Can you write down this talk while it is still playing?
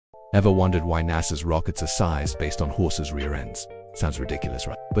Ever wondered why NASA's rockets are sized based on horses' rear ends? Sounds ridiculous,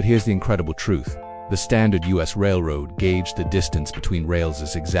 right? But here's the incredible truth. The standard US railroad gauge the distance between rails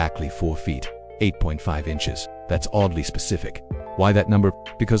is exactly 4 feet, 8.5 inches. That's oddly specific. Why that number?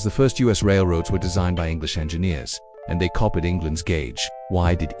 Because the first US railroads were designed by English engineers, and they copied England's gauge.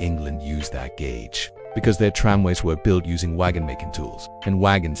 Why did England use that gauge? Because their tramways were built using wagon-making tools, and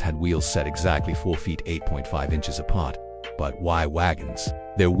wagons had wheels set exactly 4 feet 8.5 inches apart. But why wagons?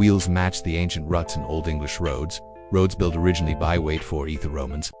 Their wheels matched the ancient ruts in Old English roads. Roads built originally by weight for the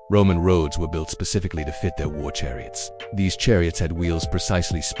Romans. Roman roads were built specifically to fit their war chariots. These chariots had wheels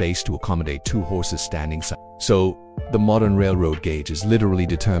precisely spaced to accommodate 2 horses standing side. So, the modern railroad gauge is literally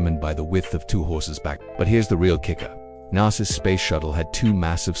determined by the width of 2 horses back. But here's the real kicker. NASA's space shuttle had 2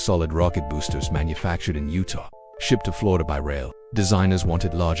 massive solid rocket boosters manufactured in Utah, shipped to Florida by rail. Designers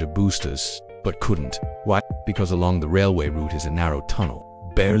wanted larger boosters, but couldn't. Why? Because along the railway route is a narrow tunnel,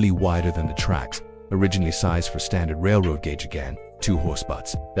 barely wider than the tracks, originally sized for standard railroad gauge again, 2 horse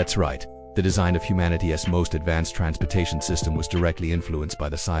butts. That's right. The design of humanity's most advanced transportation system was directly influenced by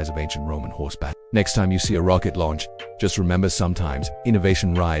the size of ancient Roman horseback. Next time you see a rocket launch, just remember sometimes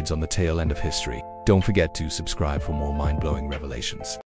innovation rides on the tail end of history. Don't forget to subscribe for more mind-blowing revelations.